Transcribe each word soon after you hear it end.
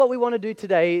What we want to do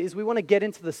today is we want to get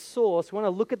into the source. We want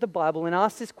to look at the Bible and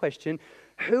ask this question: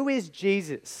 who is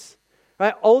Jesus?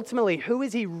 Right? Ultimately, who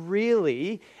is he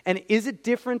really? And is it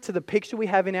different to the picture we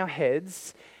have in our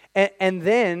heads? And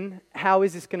then, how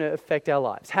is this going to affect our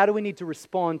lives? How do we need to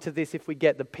respond to this if we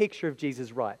get the picture of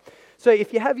Jesus right? So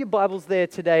if you have your Bibles there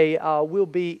today, we'll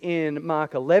be in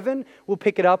Mark 11. We'll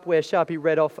pick it up where Sharpie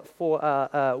read off for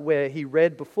where he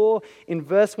read before. In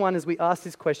verse 1, as we ask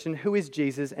this question, who is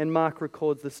Jesus? And Mark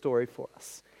records the story for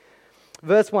us.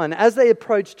 Verse 1, as they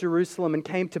approached Jerusalem and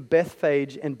came to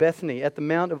Bethphage and Bethany at the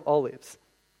Mount of Olives,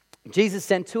 Jesus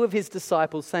sent two of his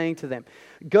disciples, saying to them,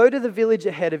 "Go to the village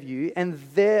ahead of you,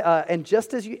 and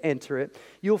just as you enter it,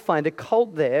 you'll find a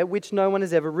colt there which no one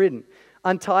has ever ridden.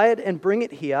 Untie it and bring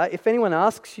it here. If anyone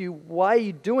asks you, 'Why are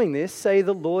you doing this?' say,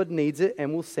 'The Lord needs it,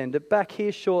 and we'll send it back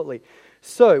here shortly.'"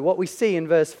 So what we see in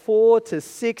verse 4 to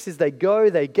 6 is they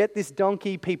go, they get this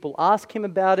donkey, people ask him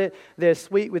about it, they're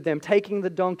sweet with them taking the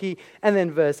donkey, and then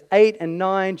verse 8 and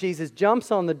 9, Jesus jumps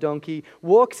on the donkey,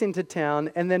 walks into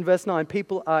town, and then verse 9,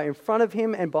 people are in front of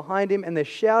him and behind him, and they're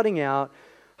shouting out,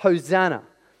 "Hosanna!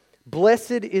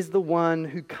 Blessed is the one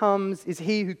who comes, is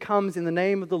he who comes in the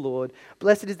name of the Lord.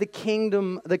 Blessed is the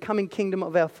kingdom, the coming kingdom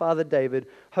of our father David.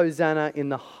 Hosanna in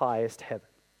the highest heaven."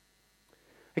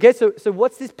 Okay, so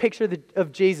what's this picture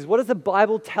of Jesus? What does the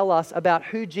Bible tell us about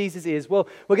who Jesus is? Well,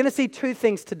 we're going to see two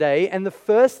things today, and the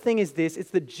first thing is this: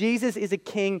 it's that Jesus is a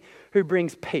king who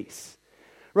brings peace.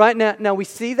 Right now we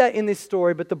see that in this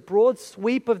story, but the broad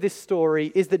sweep of this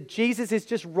story is that Jesus is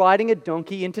just riding a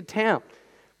donkey into town.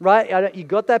 Right? You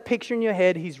got that picture in your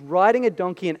head. He's riding a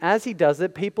donkey, and as he does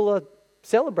it, people are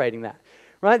celebrating that.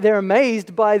 Right? They're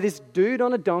amazed by this dude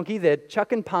on a donkey. They're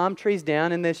chucking palm trees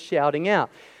down, and they're shouting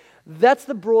out. That's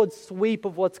the broad sweep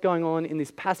of what's going on in this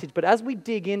passage. But as we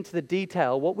dig into the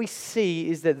detail, what we see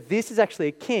is that this is actually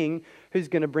a king who's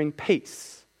going to bring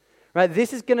peace. Right?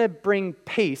 This is going to bring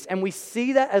peace, and we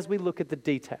see that as we look at the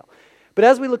detail. But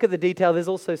as we look at the detail, there's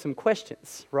also some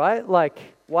questions, right? Like,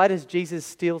 why does Jesus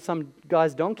steal some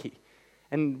guy's donkey?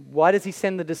 And why does he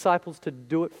send the disciples to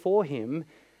do it for him?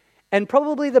 And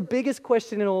probably the biggest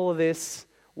question in all of this,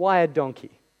 why a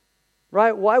donkey?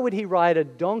 Right? Why would he ride a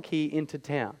donkey into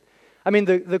town? I mean,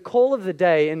 the call of the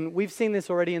day, and we've seen this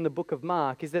already in the book of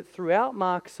Mark, is that throughout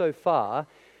Mark so far,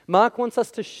 Mark wants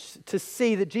us to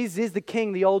see that Jesus is the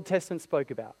king the Old Testament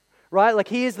spoke about. Right? Like,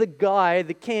 he is the guy,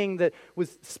 the king that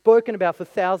was spoken about for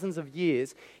thousands of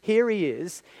years. Here he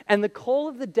is. And the call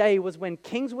of the day was when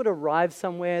kings would arrive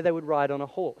somewhere, they would ride on a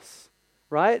horse.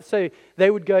 Right? So they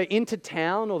would go into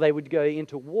town or they would go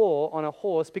into war on a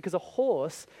horse, because a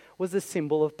horse was a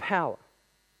symbol of power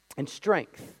and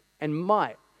strength and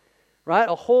might. Right?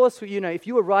 A horse, if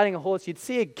you were riding a horse, you'd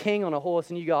see a king on a horse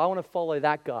and you go, "I want to follow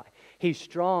that guy. He's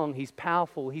strong, he's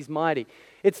powerful, he's mighty."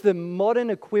 It's the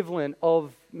modern equivalent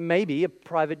of maybe a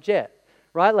private jet,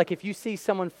 right? Like, if you see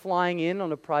someone flying in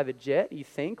on a private jet, you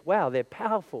think, wow, they're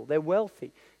powerful, they're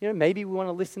wealthy. Maybe we want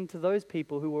to listen to those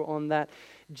people who were on that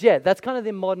jet. That's kind of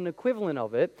the modern equivalent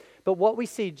of it. But what we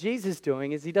see Jesus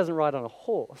doing is he doesn't ride on a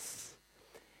horse.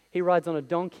 He rides on a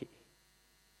donkey,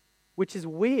 which is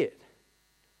weird,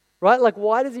 right? Like,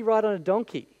 why does he ride on a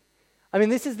donkey? I mean,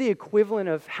 this is the equivalent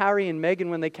of Harry and Meghan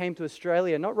when they came to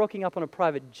Australia, not rocking up on a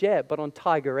private jet, but on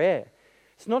Tiger Air.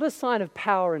 It's not a sign of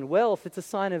power and wealth. It's a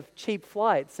sign of cheap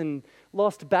flights and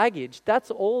lost baggage. That's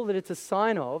all that it's a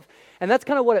sign of. And that's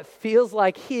kind of what it feels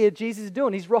like here Jesus is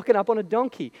doing. He's rocking up on a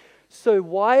donkey. So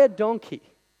why a donkey?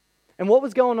 And what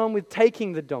was going on with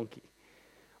taking the donkey?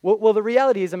 Well, the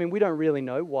reality is, we don't really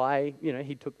know why,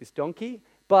 he took this donkey,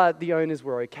 but the owners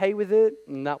were okay with it,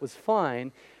 and that was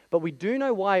fine. But we do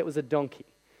know why it was a donkey.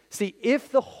 See, if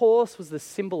the horse was the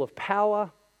symbol of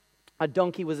power, a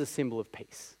donkey was a symbol of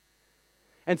peace.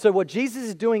 And so what Jesus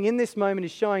is doing in this moment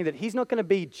is showing that he's not going to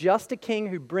be just a king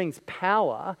who brings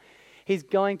power. He's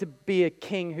going to be a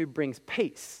king who brings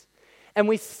peace. And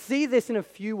we see this in a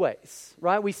few ways,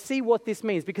 right? We see what this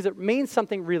means because it means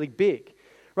something really big,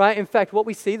 right? In fact, what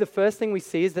we see, the first thing we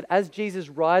see is that as Jesus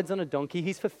rides on a donkey,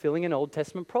 he's fulfilling an Old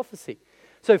Testament prophecy.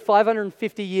 So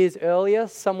 550 years earlier,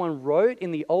 someone wrote in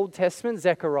the Old Testament,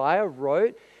 Zechariah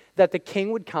wrote that the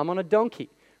king would come on a donkey.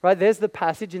 Right, there's the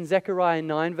passage in Zechariah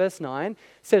 9, verse 9. It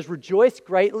says, "Rejoice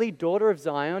greatly, daughter of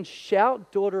Zion.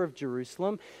 Shout, daughter of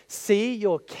Jerusalem. See,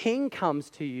 your king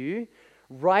comes to you,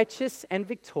 righteous and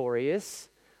victorious,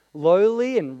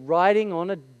 lowly and riding on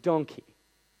a donkey,"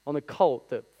 on a colt,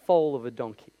 the foal of a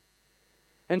donkey.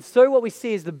 And so what we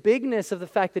see is the bigness of the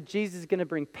fact that Jesus is going to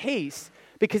bring peace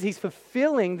because he's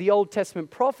fulfilling the Old Testament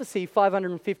prophecy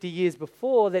 550 years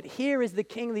before, that here is the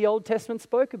king the Old Testament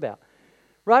spoke about.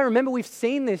 Right? Remember, we've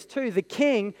seen this too. The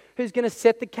king who's going to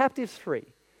set the captives free.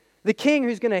 The king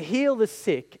who's going to heal the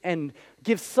sick and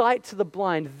give sight to the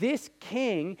blind. This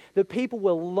king that people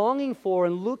were longing for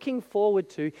and looking forward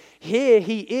to, here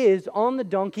he is on the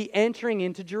donkey entering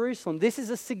into Jerusalem. This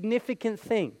is a significant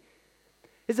thing.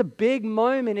 It's a big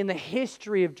moment in the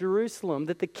history of Jerusalem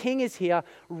that the king is here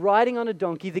riding on a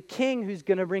donkey, the king who's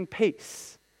going to bring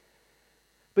peace.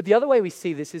 But the other way we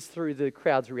see this is through the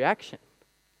crowd's reaction.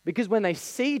 Because when they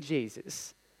see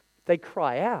Jesus, they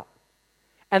cry out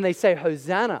and they say,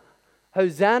 Hosanna.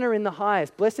 Hosanna in the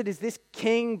highest. Blessed is this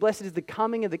king. Blessed is the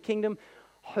coming of the kingdom.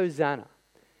 Hosanna.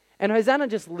 And Hosanna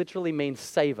just literally means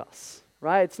save us,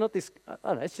 right? It's not this, I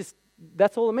don't know, it's just,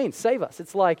 that's all it means, save us.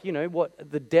 It's like, what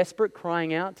the desperate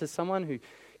crying out to someone who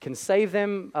can save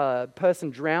them, a person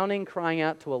drowning crying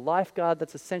out to a lifeguard.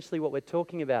 That's essentially what we're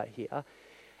talking about here.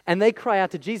 And they cry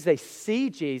out to Jesus. They see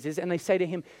Jesus and they say to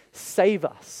him, save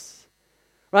us.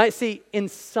 Right? See, in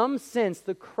some sense,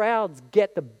 the crowds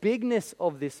get the bigness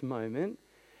of this moment.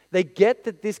 They get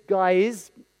that this guy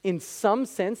is, in some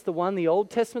sense, the one the Old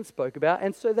Testament spoke about.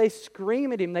 And so they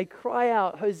scream at him. They cry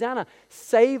out, Hosanna,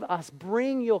 save us,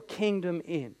 bring your kingdom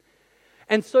in.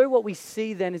 And so what we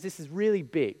see then is this is really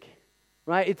big.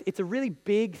 Right? It's a really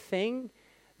big thing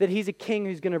that he's a king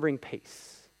who's going to bring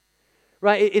peace.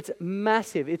 Right, it's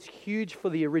massive. It's huge for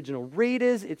the original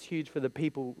readers. It's huge for the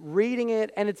people reading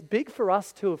it. And it's big for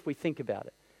us too if we think about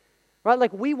it. Right,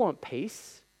 like we want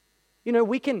peace.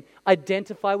 We can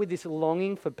identify with this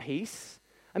longing for peace.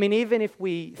 I mean, even if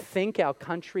we think our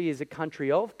country is a country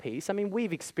of peace, I mean,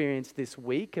 we've experienced this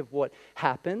week of what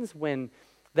happens when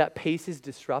that peace is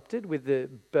disrupted with the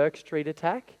Burke Street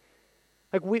attack.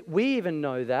 Like we even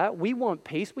know that. We want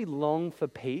peace. We long for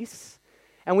peace.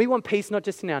 And we want peace not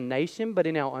just in our nation, but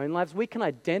in our own lives. We can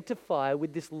identify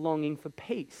with this longing for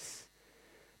peace.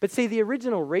 But see, the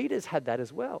original readers had that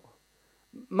as well.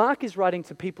 Mark is writing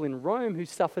to people in Rome who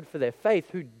suffered for their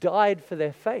faith, who died for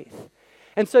their faith.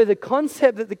 And so the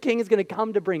concept that the king is going to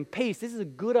come to bring peace, this is a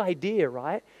good idea,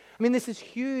 right? I mean, this is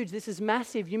huge. This is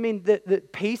massive. You mean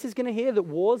that peace is going to here, that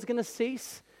war is going to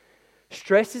cease?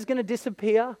 Stress is going to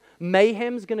disappear?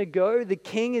 Mayhem is going to go? The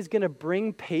king is going to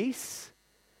bring peace?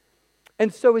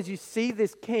 And so as you see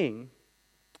this king,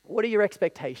 what are your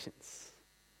expectations?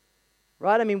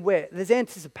 Right? I mean, there's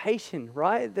anticipation,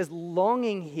 right? There's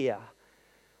longing here.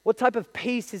 What type of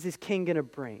peace is this king going to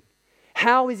bring?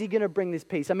 How is he going to bring this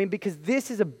peace? I mean, because this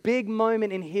is a big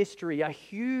moment in history, a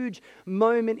huge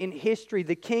moment in history.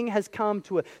 The king has come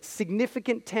to a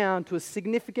significant town, to a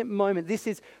significant moment. This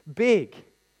is big.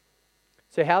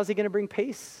 So how is he going to bring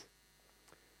peace?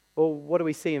 Well, what do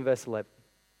we see in verse 11?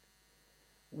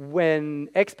 When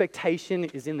expectation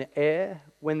is in the air,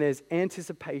 when there's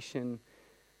anticipation,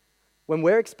 when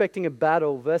we're expecting a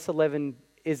battle, verse 11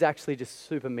 is actually just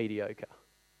super mediocre.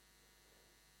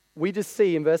 We just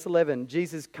see in verse 11,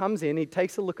 Jesus comes in, he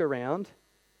takes a look around,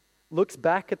 looks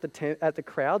back at the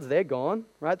crowds, they're gone,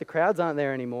 right? The crowds aren't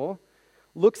there anymore.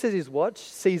 Looks at his watch,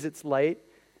 sees it's late,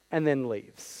 and then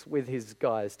leaves with his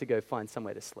guys to go find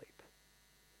somewhere to sleep.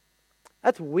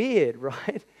 That's weird,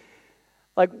 right?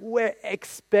 Like we're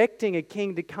expecting a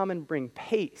king to come and bring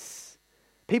peace.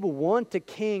 People want a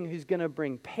king who's going to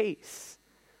bring peace.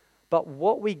 But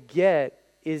what we get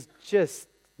is just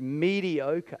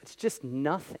mediocre. It's just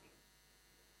nothing.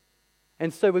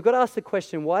 And so we've got to ask the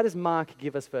question, why does Mark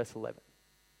give us verse 11?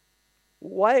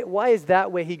 Why is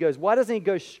that where he goes? Why doesn't he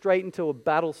go straight into a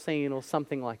battle scene or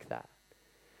something like that?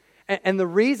 And the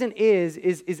reason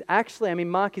is actually, I mean,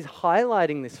 Mark is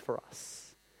highlighting this for us.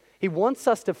 He wants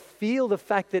us to feel the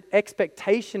fact that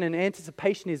expectation and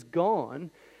anticipation is gone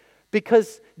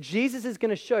because Jesus is going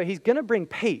to show, he's going to bring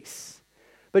peace.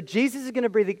 But Jesus is going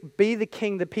to be the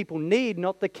king that people need,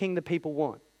 not the king that people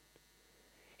want.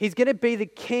 He's going to be the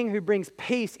king who brings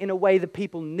peace in a way that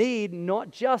people need,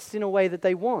 not just in a way that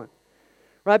they want.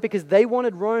 Right? Because they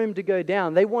wanted Rome to go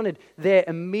down. They wanted their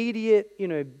immediate,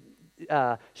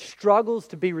 struggles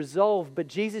to be resolved. But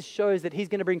Jesus shows that he's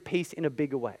going to bring peace in a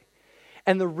bigger way.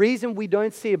 And the reason we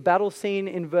don't see a battle scene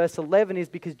in verse 11 is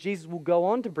because Jesus will go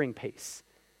on to bring peace.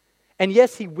 And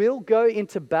yes, he will go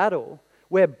into battle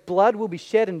where blood will be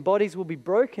shed and bodies will be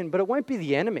broken, but it won't be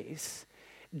the enemies.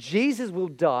 Jesus will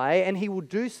die, and he will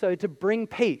do so to bring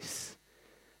peace.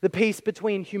 The peace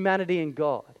between humanity and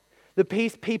God. The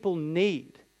peace people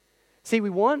need. See,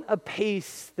 we want a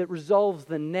peace that resolves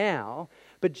the now,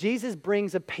 but Jesus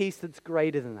brings a peace that's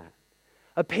greater than that.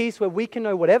 A peace where we can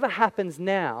know whatever happens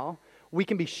now, we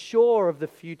can be sure of the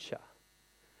future.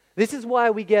 This is why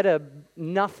we get a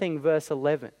nothing verse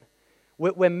 11.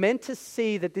 We're meant to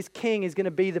see that this king is going to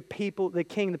be the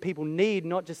king the people need,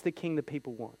 not just the king the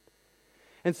people want.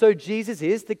 And so Jesus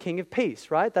is the king of peace,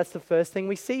 right? That's the first thing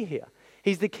we see here.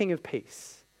 He's the King of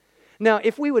peace. Now,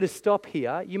 if we were to stop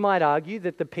here, you might argue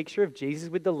that the picture of Jesus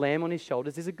with the lamb on his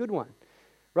shoulders is a good one,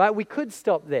 right? We could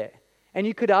stop there. And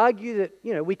you could argue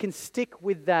that, we can stick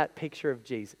with that picture of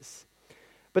Jesus.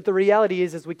 But the reality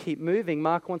is, as we keep moving,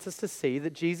 Mark wants us to see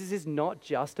that Jesus is not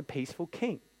just a peaceful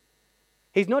king.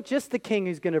 He's not just the king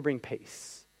who's going to bring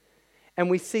peace. And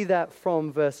we see that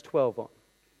from verse 12 on.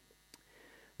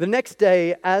 The next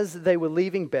day, as they were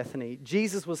leaving Bethany,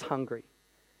 Jesus was hungry.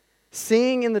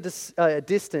 Seeing in the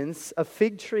distance a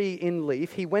fig tree in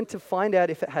leaf, he went to find out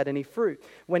if it had any fruit.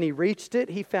 When he reached it,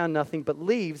 he found nothing but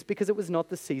leaves because it was not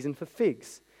the season for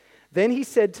figs. Then he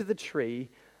said to the tree,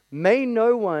 "May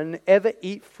no one ever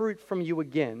eat fruit from you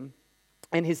again."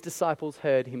 And his disciples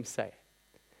heard him say.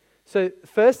 So the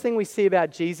first thing we see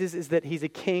about Jesus is that he's a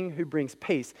king who brings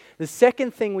peace. The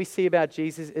second thing we see about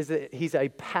Jesus is that he's a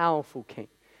powerful king.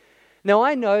 Now,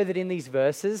 I know that in these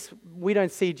verses, we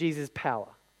don't see Jesus' power.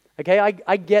 Okay,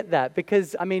 I get that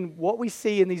because, what we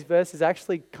see in these verses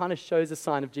actually kind of shows a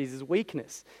sign of Jesus'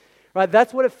 weakness. Right?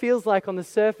 That's what it feels like on the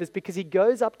surface because he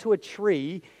goes up to a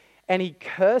tree and he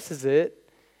curses it,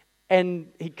 and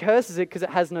he curses it because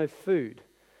it has no food.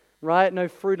 Right? No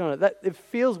fruit on it. It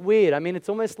feels weird. It's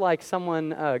almost like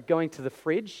someone going to the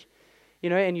fridge,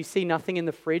 and you see nothing in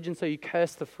the fridge, and so you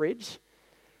curse the fridge.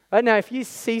 Right? Now, if you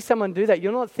see someone do that,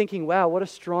 you're not thinking, wow, what a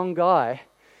strong guy.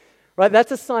 Right?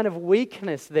 That's a sign of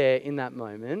weakness there in that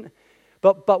moment.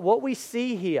 But what we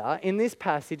see here in this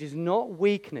passage is not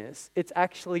weakness, it's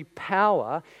actually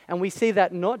power. And we see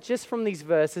that not just from these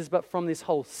verses, but from this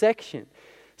whole section.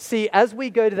 See, as we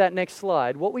go to that next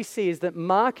slide, what we see is that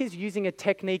Mark is using a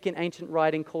technique in ancient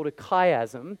writing called a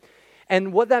chiasm.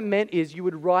 And what that meant is you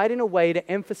would write in a way to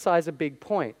emphasize a big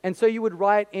point. And so you would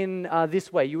write in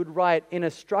this way. You would write in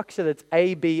a structure that's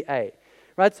ABA.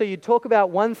 Right? So you'd talk about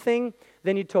one thing,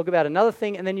 then you'd talk about another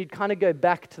thing, and then you'd kind of go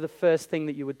back to the first thing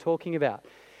that you were talking about.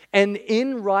 And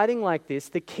in writing like this,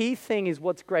 the key thing is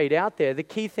what's grayed out there. The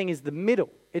key thing is the middle.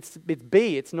 It's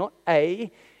B. It's not A.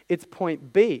 It's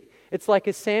point B. It's like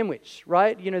a sandwich,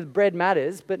 right? The bread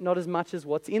matters, but not as much as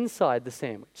what's inside the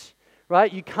sandwich,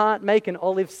 right? You can't make an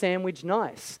olive sandwich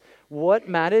nice. What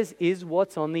matters is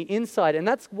what's on the inside, and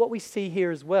that's what we see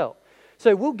here as well.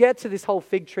 So we'll get to this whole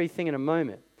fig tree thing in a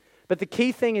moment, but the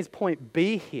key thing is point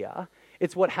B here.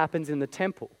 It's what happens in the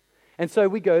temple. And so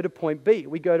we go to point B.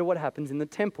 We go to what happens in the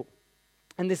temple.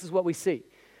 And this is what we see.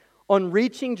 On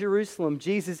reaching Jerusalem,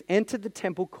 Jesus entered the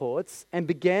temple courts and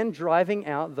began driving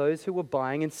out those who were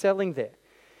buying and selling there.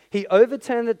 He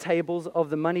overturned the tables of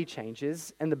the money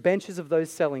changers and the benches of those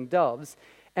selling doves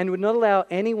and would not allow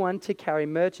anyone to carry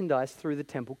merchandise through the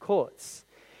temple courts.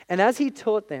 And as he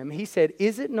taught them, he said,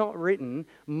 "Is it not written,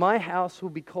 'My house will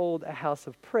be called a house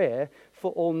of prayer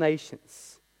for all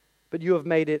nations'? But you have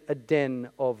made it a den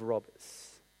of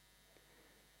robbers."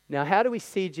 Now, how do we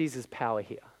see Jesus' power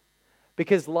here?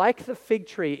 Because like the fig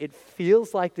tree, it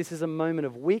feels like this is a moment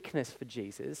of weakness for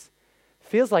Jesus. It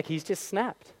feels like he's just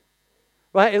snapped.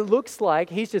 Right? It looks like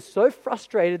he's just so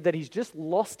frustrated that he's just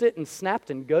lost it and snapped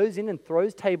and goes in and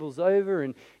throws tables over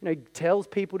and tells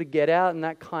people to get out, and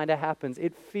that kind of happens.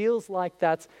 It feels like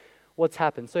that's what's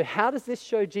happened. So how does this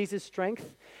show Jesus'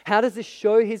 strength? How does this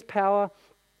show his power?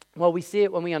 Well, we see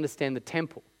it when we understand the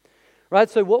temple. Right?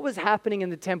 So what was happening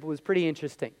in the temple was pretty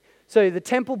interesting. So the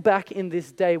temple back in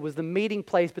this day was the meeting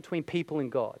place between people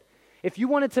and God. If you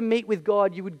wanted to meet with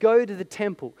God, you would go to the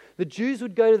temple. The Jews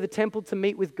would go to the temple to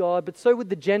meet with God, but so would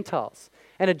the Gentiles.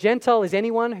 And a Gentile is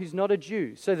anyone who's not a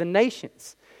Jew, so the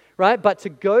nations, right? But to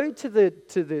go to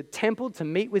the temple to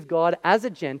meet with God as a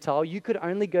Gentile, you could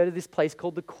only go to this place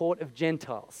called the Court of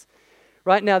Gentiles.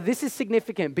 Right? Now, this is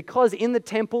significant because in the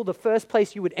temple, the first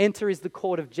place you would enter is the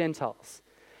Court of Gentiles.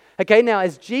 Okay, now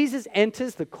as Jesus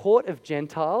enters the Court of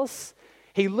Gentiles,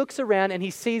 he looks around and he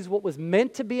sees what was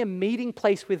meant to be a meeting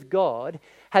place with God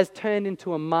has turned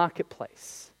into a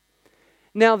marketplace.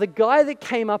 Now, the guy that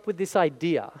came up with this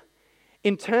idea,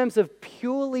 in terms of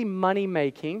purely money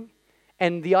making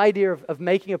and the idea of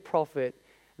making a profit,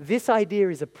 this idea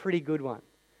is a pretty good one.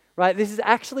 Right? This is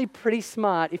actually pretty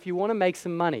smart if you want to make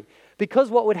some money.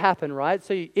 Because what would happen, right?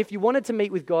 So if you wanted to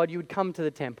meet with God, you would come to the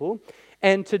temple.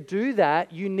 And to do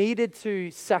that, you needed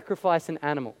to sacrifice an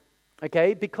animal.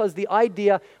 Okay? Because the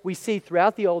idea we see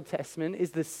throughout the Old Testament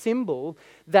is the symbol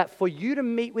that for you to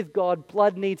meet with God,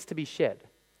 blood needs to be shed.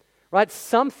 Right?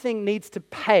 Something needs to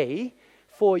pay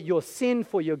for your sin,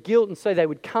 for your guilt. And so they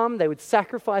would come, they would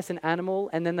sacrifice an animal,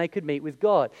 and then they could meet with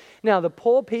God. Now, the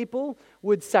poor people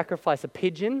would sacrifice a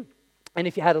pigeon. And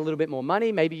if you had a little bit more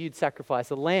money, maybe you'd sacrifice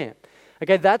a lamb.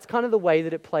 Okay, that's kind of the way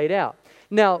that it played out.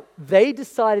 Now, they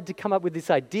decided to come up with this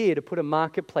idea to put a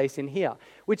marketplace in here,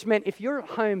 which meant if you're at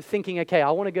home thinking, okay, I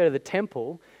want to go to the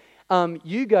temple,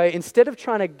 you go, instead of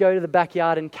trying to go to the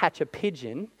backyard and catch a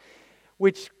pigeon,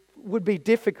 which would be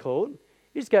difficult,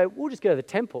 you just go, we'll just go to the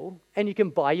temple, and you can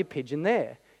buy your pigeon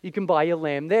there. You can buy your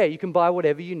lamb there. You can buy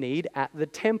whatever you need at the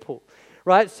temple,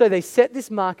 right? So they set this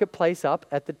marketplace up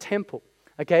at the temple,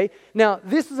 okay? Now,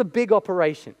 this was a big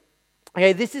operation.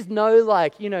 Okay, this is no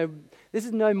this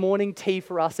is no morning tea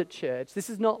for us at church. This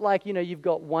is not like, you've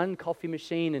got one coffee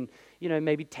machine and,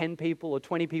 maybe 10 people or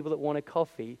 20 people that want a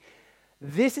coffee.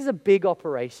 This is a big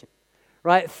operation,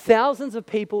 right? Thousands of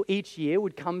people each year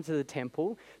would come to the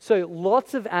temple. So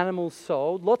lots of animals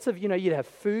sold, lots of, you'd have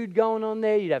food going on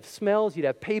there, you'd have smells, you'd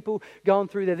have people going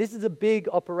through there. This is a big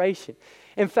operation.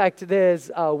 In fact, there's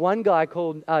one guy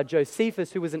called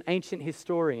Josephus, who was an ancient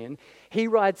historian. He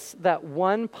writes that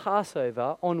one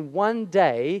Passover, on one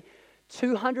day,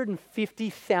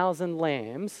 250,000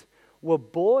 lambs were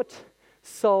bought,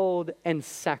 sold, and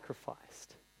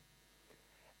sacrificed.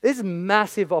 This is a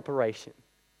massive operation,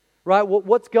 right?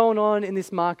 What's going on in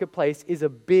this marketplace is a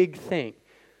big thing.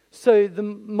 So the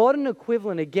modern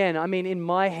equivalent, again, in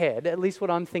my head, at least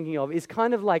what I'm thinking of, is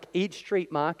kind of like Eat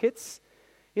Street markets.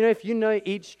 If you know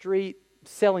Eat Street,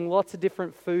 selling lots of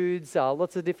different foods,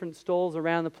 lots of different stalls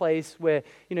around the place where,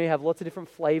 you have lots of different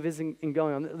flavors and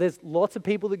going on. There's lots of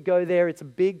people that go there. It's a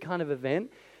big kind of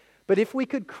event. But if we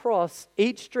could cross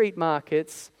Eat Street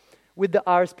markets with the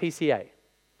RSPCA,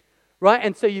 right?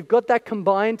 And so you've got that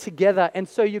combined together. And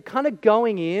so you're kind of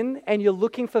going in and you're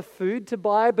looking for food to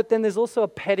buy, but then there's also a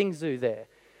petting zoo there.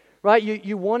 Right,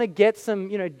 you want to get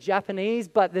some, Japanese,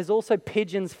 but there's also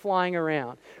pigeons flying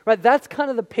around. Right, that's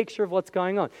kind of the picture of what's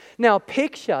going on. Now,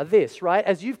 picture this, right?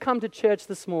 As you've come to church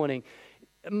this morning,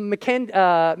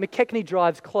 McKechnie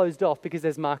Drive's closed off because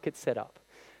there's markets set up.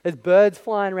 There's birds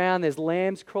flying around, there's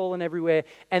lambs crawling everywhere,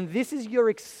 and this is your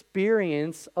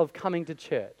experience of coming to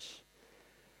church.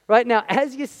 Right, now,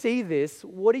 as you see this,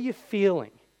 what are you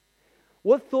feeling?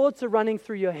 What thoughts are running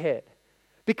through your head?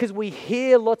 Because we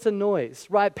hear lots of noise,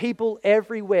 right? People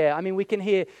everywhere. We can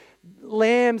hear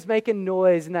lambs making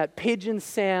noise and that pigeon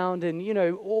sound and,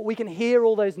 we can hear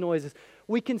all those noises.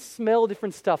 We can smell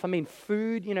different stuff.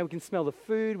 Food, we can smell the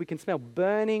food. We can smell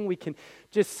burning. We can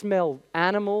just smell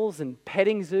animals and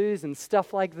petting zoos and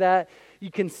stuff like that. You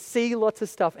can see lots of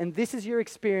stuff. And this is your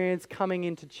experience coming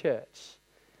into church.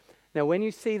 Now, when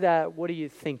you see that, what are you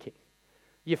thinking?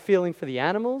 You're feeling for the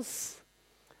animals?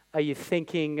 Are you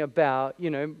thinking about,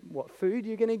 what food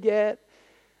you're going to get?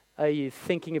 Are you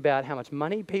thinking about how much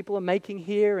money people are making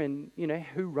here and,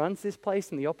 who runs this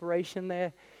place and the operation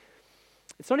there?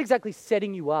 It's not exactly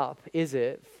setting you up, is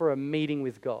it, for a meeting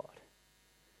with God?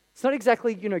 It's not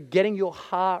exactly, getting your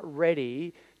heart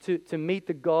ready to meet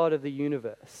the God of the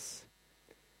universe.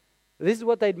 This is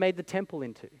what they'd made the temple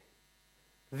into.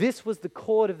 This was the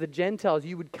court of the Gentiles.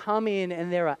 You would come in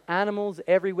and there are animals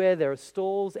everywhere. There are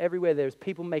stalls everywhere. There's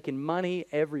people making money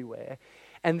everywhere.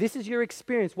 And this is your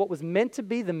experience. What was meant to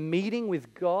be the meeting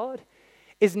with God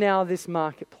is now this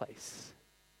marketplace.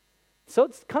 So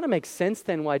it kind of makes sense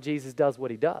then why Jesus does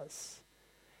what he does.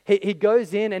 He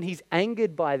goes in and he's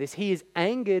angered by this. He is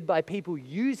angered by people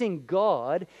using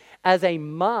God as a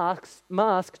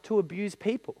mask to abuse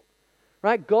people.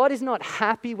 Right? God is not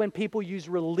happy when people use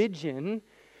religion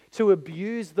to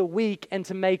abuse the weak and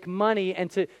to make money and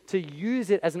to use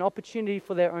it as an opportunity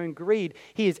for their own greed.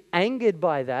 He is angered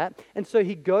by that, and so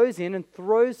he goes in and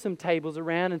throws some tables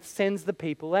around and sends the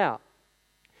people out.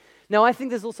 Now, I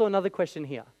think there's also another question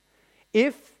here.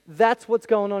 If that's what's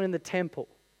going on in the temple,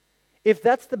 if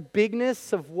that's the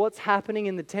bigness of what's happening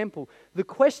in the temple, the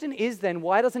question is then,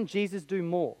 why doesn't Jesus do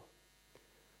more?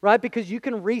 Right? Because you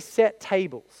can reset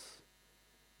tables.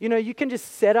 You can just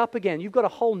set up again. You've got a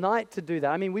whole night to do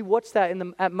that. We watch that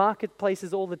at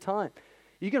marketplaces all the time.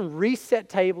 You can reset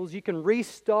tables. You can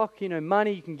restock,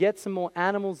 money. You can get some more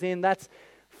animals in. That's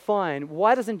fine.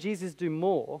 Why doesn't Jesus do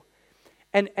more?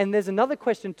 And there's another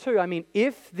question too.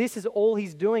 If this is all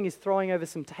he's doing is throwing over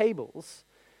some tables,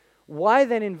 why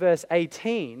then in verse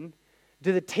 18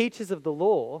 do the teachers of the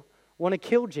law want to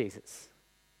kill Jesus?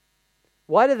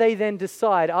 Why do they then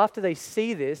decide after they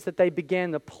see this that they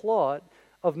began the plot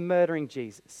of murdering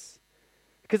Jesus?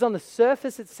 Because on the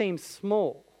surface it seems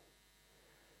small.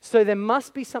 So there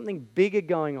must be something bigger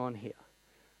going on here.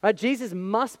 Right? Jesus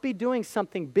must be doing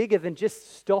something bigger than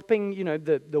just stopping,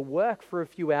 the work for a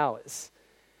few hours.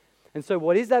 And so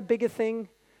what is that bigger thing?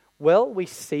 Well, we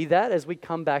see that as we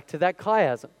come back to that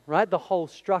chiasm, right? The whole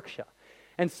structure.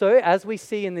 And so as we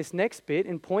see in this next bit,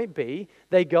 in point B,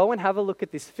 they go and have a look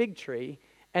at this fig tree,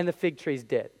 and the fig tree's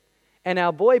dead. And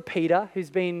our boy Peter, who's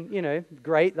been,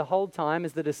 great the whole time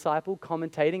as the disciple,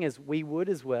 commentating as we would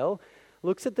as well,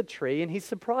 looks at the tree and he's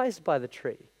surprised by the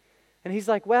tree. And he's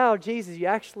like, wow, Jesus, you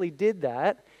actually did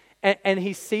that. And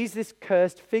he sees this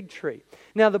cursed fig tree.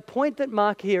 Now, the point that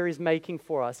Mark here is making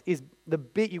for us is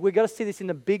we've got to see this in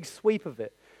the big sweep of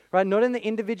it, right? Not in the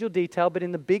individual detail, but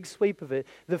in the big sweep of it.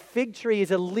 The fig tree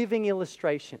is a living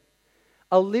illustration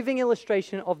of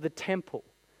the temple.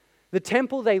 The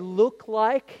temple, they look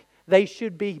like they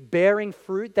should be bearing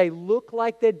fruit. They look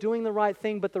like they're doing the right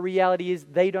thing, but the reality is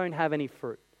they don't have any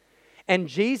fruit. And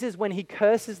Jesus, when he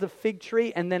curses the fig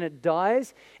tree and then it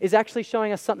dies, is actually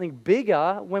showing us something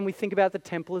bigger when we think about the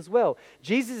temple as well.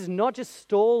 Jesus is not just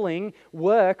stalling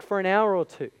work for an hour or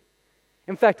two.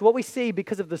 In fact, what we see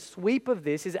because of the sweep of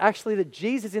this is actually that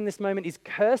Jesus in this moment is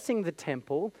cursing the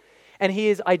temple, and he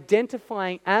is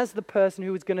identifying as the person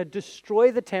who is going to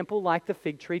destroy the temple like the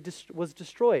fig tree was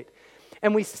destroyed.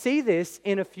 And we see this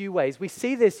in a few ways. We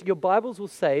see this, your Bibles will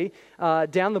say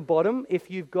down the bottom,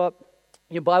 if you've got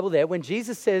your Bible there, when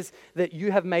Jesus says that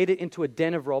you have made it into a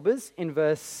den of robbers in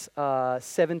verse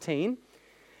 17,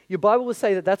 your Bible will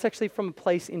say that that's actually from a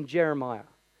place in Jeremiah.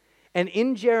 And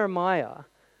in Jeremiah,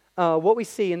 what we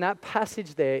see in that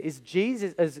passage there is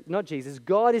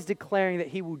God is declaring that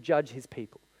he will judge his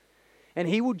people. And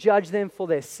he will judge them for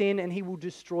their sin and he will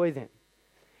destroy them.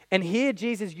 And here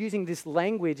Jesus using this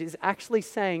language is actually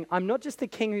saying, I'm not just the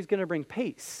king who's going to bring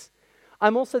peace.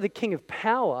 I'm also the king of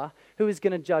power who is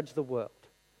going to judge the world.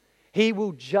 He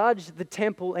will judge the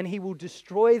temple and he will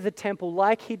destroy the temple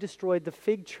like he destroyed the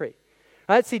fig tree.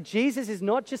 Right? See, Jesus is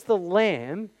not just the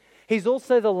lamb, he's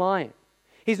also the lion.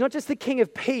 He's not just the king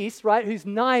of peace, right, who's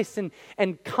nice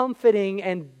and comforting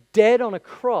and dead on a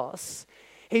cross.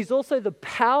 He's also the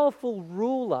powerful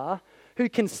ruler who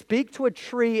can speak to a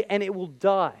tree and it will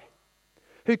die,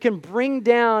 who can bring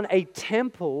down a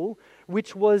temple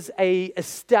which was an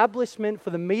establishment for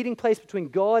the meeting place between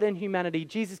God and humanity.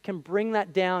 Jesus can bring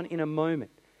that down in a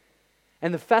moment.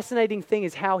 And the fascinating thing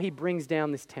is how he brings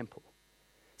down this temple.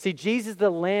 See, Jesus,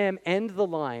 the lamb and the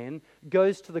lion,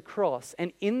 goes to the cross.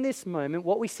 And in this moment,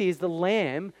 what we see is the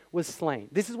lamb was slain.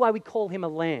 This is why we call him a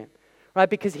lamb, right?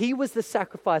 Because he was the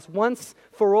sacrifice once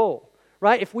for all,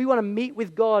 right? If we want to meet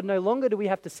with God, no longer do we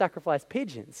have to sacrifice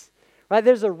pigeons, right?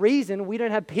 There's a reason we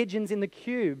don't have pigeons in the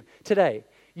cube today.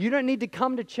 You don't need to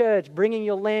come to church bringing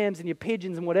your lambs and your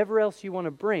pigeons and whatever else you want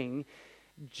to bring.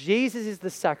 Jesus is the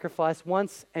sacrifice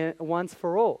once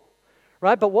for all,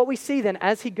 right? But what we see then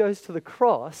as he goes to the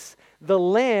cross, the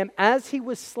lamb, as he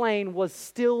was slain, was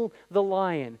still the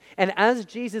lion. And as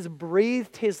Jesus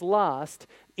breathed his last,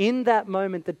 in that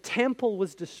moment, the temple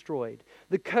was destroyed.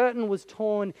 The curtain was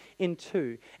torn in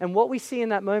two. And what we see in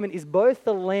that moment is both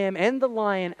the lamb and the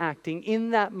lion acting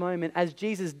in that moment as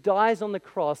Jesus dies on the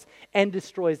cross and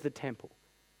destroys the temple.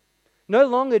 No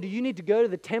longer do you need to go to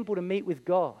the temple to meet with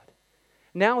God.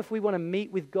 Now, if we want to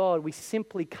meet with God, we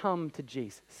simply come to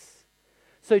Jesus.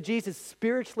 So Jesus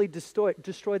spiritually destroyed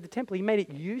the temple. He made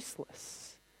it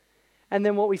useless. And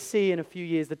then what we see in a few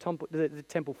years, the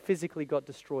temple physically got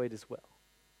destroyed as well.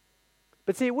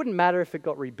 But see, it wouldn't matter if it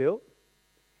got rebuilt.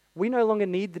 We no longer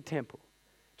need the temple.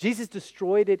 Jesus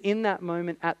destroyed it in that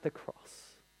moment at the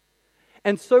cross.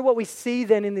 And so what we see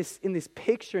then in this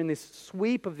picture, in this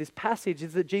sweep of this passage,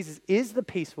 is that Jesus is the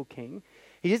peaceful king.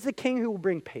 He is the king who will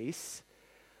bring peace,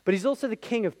 but he's also the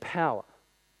king of power.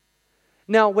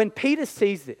 Now, when Peter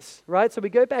sees this, right, so we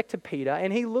go back to Peter,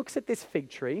 and he looks at this fig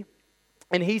tree,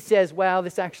 and he says, wow,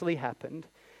 this actually happened.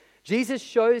 Jesus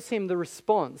shows him the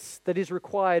response that is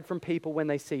required from people when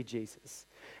they see Jesus.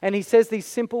 And he says these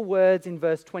simple words in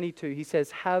verse 22. He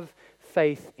says, have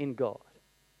faith in God.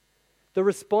 The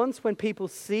response when people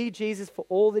see Jesus for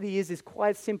all that he is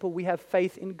quite simple. We have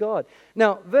faith in God.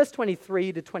 Now, verse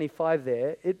 23 to 25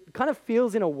 there, it kind of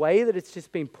feels in a way that it's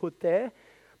just been put there.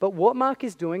 But what Mark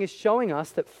is doing is showing us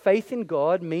that faith in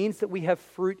God means that we have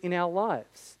fruit in our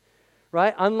lives,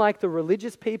 right? Unlike the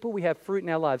religious people, we have fruit in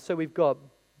our lives. So we've got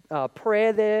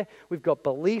prayer there, we've got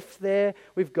belief there,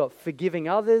 we've got forgiving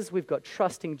others, we've got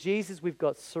trusting Jesus, we've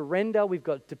got surrender, we've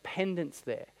got dependence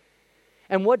there.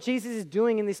 And what Jesus is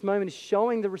doing in this moment is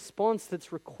showing the response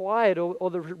that's required or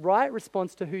the right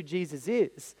response to who Jesus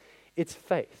is. It's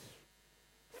faith.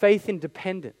 Faith in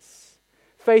dependence.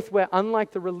 Faith where,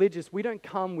 unlike the religious, we don't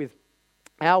come with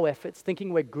our efforts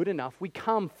thinking we're good enough. We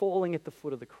come falling at the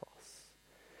foot of the cross.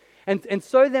 And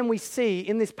so then we see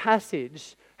in this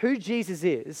passage who Jesus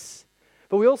is,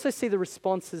 but we also see the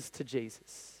responses to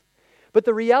Jesus. But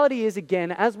the reality is,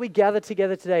 again, as we gather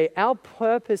together today, our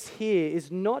purpose here is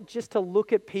not just to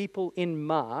look at people in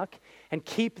Mark and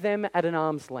keep them at an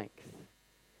arm's length.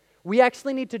 We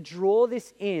actually need to draw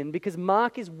this in because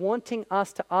Mark is wanting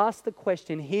us to ask the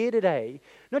question here today,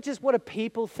 not just what do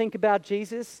people think about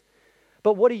Jesus,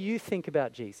 but what do you think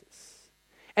about Jesus?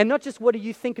 And not just what do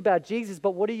you think about Jesus,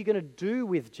 but what are you going to do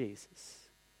with Jesus?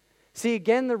 See,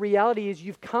 again, the reality is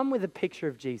you've come with a picture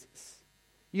of Jesus.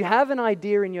 You have an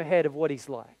idea in your head of what he's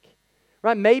like,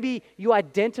 right? Maybe you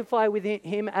identify with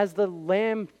him as the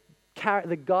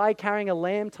guy carrying a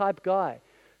lamb type guy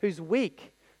who's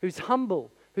weak, who's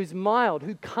humble, who's mild,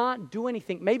 who can't do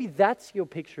anything. Maybe that's your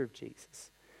picture of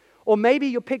Jesus. Or maybe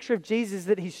your picture of Jesus is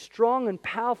that he's strong and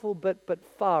powerful, but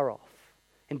far off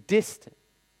and distant.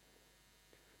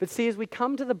 But see, as we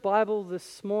come to the Bible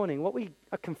this morning, what we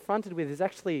are confronted with is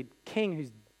actually a king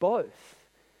who's both.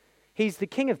 He's the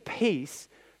King of peace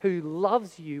who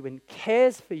loves you and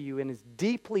cares for you and is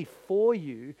deeply for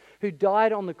you, who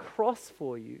died on the cross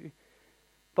for you.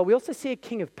 But we also see a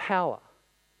king of power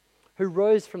who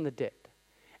rose from the dead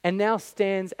and now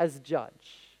stands as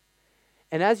judge.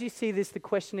 And as you see this, the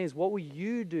question is, what will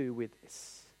you do with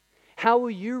this? How will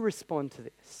you respond to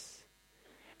this?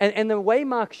 And the way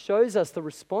Mark shows us the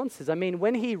responses, I mean,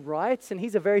 when he writes, and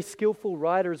he's a very skillful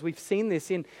writer, as we've seen this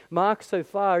in Mark so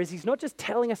far, is he's not just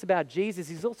telling us about Jesus,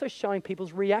 he's also showing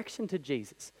people's reaction to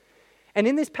Jesus. And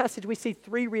in this passage, we see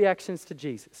three reactions to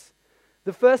Jesus.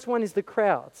 The first one is the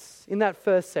crowds in that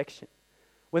first section.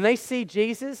 When they see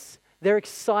Jesus, they're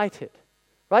excited.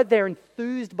 Right? They're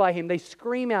enthused by him. They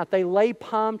scream out. They lay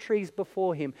palm trees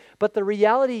before him. But the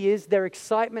reality is their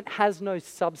excitement has no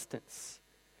substance.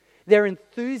 Their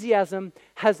enthusiasm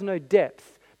has no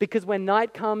depth because when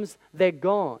night comes, they're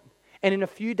gone. And in a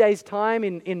few days' time,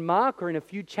 in Mark or in a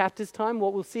few chapters' time,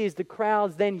 what we'll see is the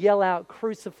crowds then yell out,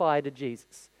 "Crucify to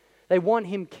Jesus." They want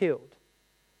him killed.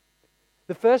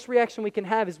 The first reaction we can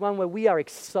have is one where we are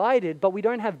excited, but we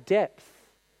don't have depth.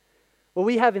 Where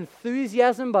we have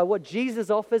enthusiasm by what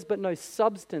Jesus offers, but no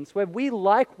substance. Where we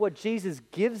like what Jesus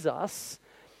gives us,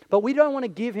 but we don't want to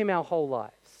give him our whole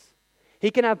lives. He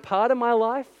can have part of my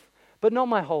life, but not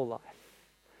my whole life.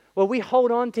 Where we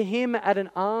hold on to him at an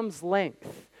arm's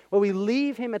length. Where we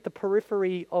leave him at the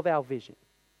periphery of our vision.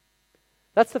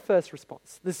 That's the first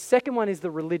response. The second one is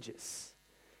the religious.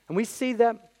 And we see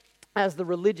that as the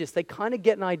religious. They kind of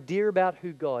get an idea about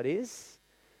who God is.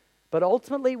 But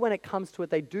ultimately, when it comes to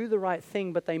it, they do the right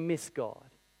thing, but they miss God.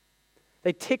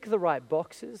 They tick the right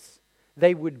boxes.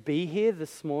 They would be here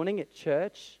this morning at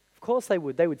church. Of course they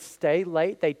would. They would stay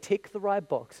late. They tick the right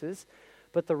boxes.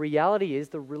 But the reality is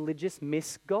the religious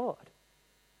miss God.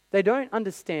 They don't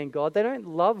understand God. They don't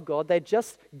love God. They're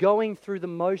just going through the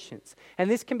motions.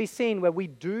 And this can be seen where we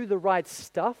do the right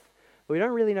stuff, but we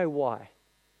don't really know why.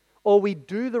 Or we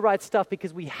do the right stuff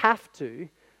because we have to,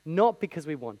 not because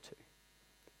we want to.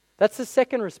 That's the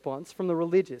second response from the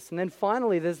religious. And then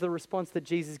finally, there's the response that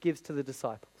Jesus gives to the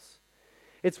disciples.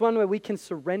 It's one where we can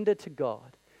surrender to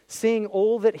God, seeing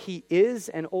all that he is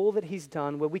and all that he's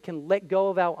done, where we can let go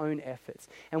of our own efforts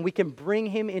and we can bring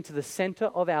him into the center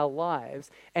of our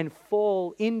lives and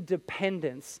fall in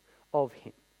dependence of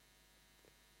him.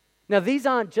 Now, these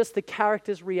aren't just the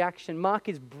character's reaction. Mark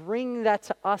is bringing that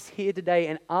to us here today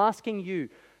and asking you,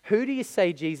 who do you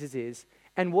say Jesus is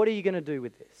and what are you going to do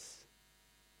with this?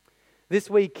 This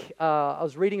week, I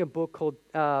was reading a book called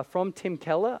from Tim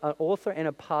Keller, an author and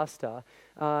a pastor,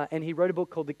 and he wrote a book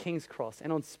called The King's Cross.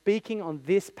 And on speaking on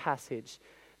this passage,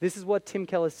 this is what Tim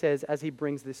Keller says as he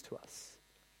brings this to us.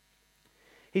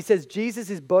 He says, Jesus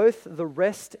is both the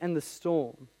rest and the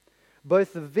storm,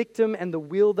 both the victim and the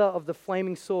wielder of the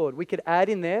flaming sword. We could add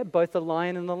in there both the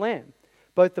lion and the lamb,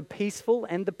 both the peaceful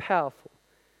and the powerful.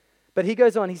 But he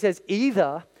goes on, he says,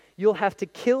 either you'll have to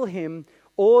kill him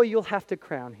or you'll have to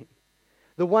crown him.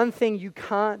 The one thing you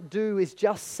can't do is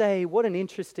just say, what an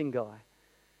interesting guy.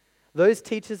 Those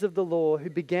teachers of the law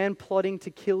who began plotting to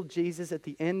kill Jesus at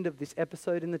the end of this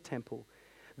episode in the temple,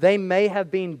 they may have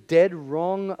been dead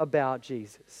wrong about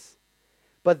Jesus,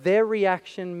 but their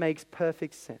reaction makes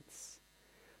perfect sense.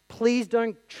 Please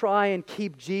don't try and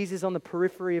keep Jesus on the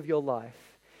periphery of your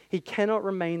life. He cannot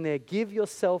remain there. Give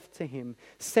yourself to him.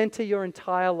 Center your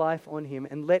entire life on him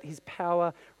and let his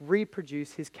power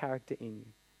reproduce his character in you.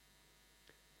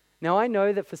 Now, I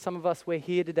know that for some of us, we're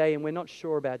here today and we're not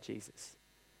sure about Jesus.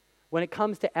 When it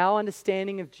comes to our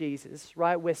understanding of Jesus,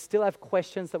 right, we still have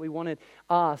questions that we want to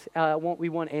ask, we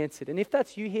want answered. And if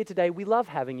that's you here today, we love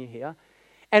having you here.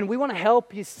 And we want to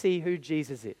help you see who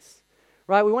Jesus is,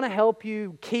 right? We want to help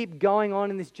you keep going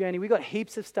on in this journey. We've got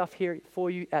heaps of stuff here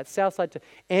for you at Southside to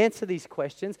answer these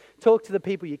questions. Talk to the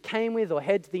people you came with or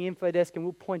head to the info desk and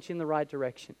we'll point you in the right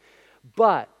direction.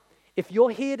 But if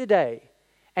you're here today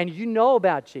and you know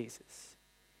about Jesus,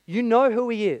 you know who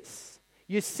he is,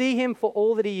 You see him for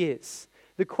all that he is.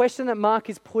 The question that Mark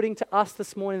is putting to us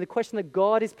this morning, the question that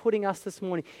God is putting us this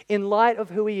morning, in light of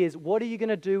who he is, what are you going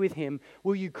to do with him?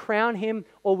 Will you crown him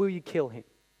or will you kill him?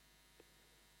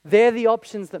 They're the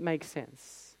options that make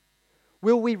sense.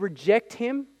 Will we reject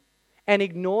him and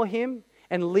ignore him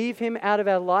and leave him out of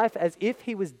our life as if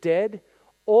he was dead?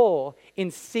 Or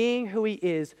in seeing who he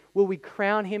is, will we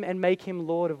crown him and make him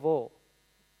Lord of all?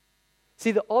 See,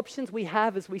 the options we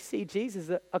have as we see Jesus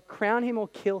are crown him or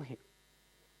kill him.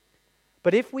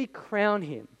 But if we crown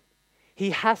him,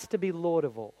 he has to be Lord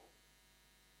of all.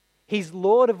 He's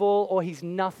Lord of all or he's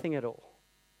nothing at all.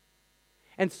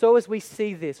 And so as we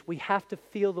see this, we have to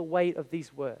feel the weight of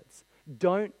these words.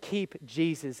 Don't keep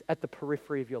Jesus at the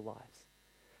periphery of your lives.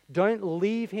 Don't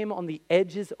leave him on the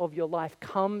edges of your life.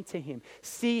 Come to him.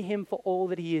 See him for all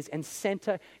that he is and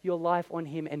center your life on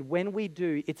him. And when we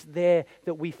do, it's there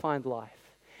that we find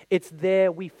life. It's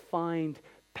there we find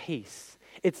peace.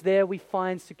 It's there we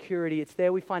find security. It's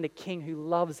there we find a king who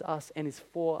loves us and is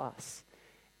for us.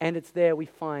 And it's there we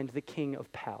find the King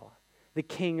of power, the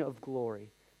King of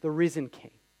glory, the risen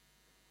King.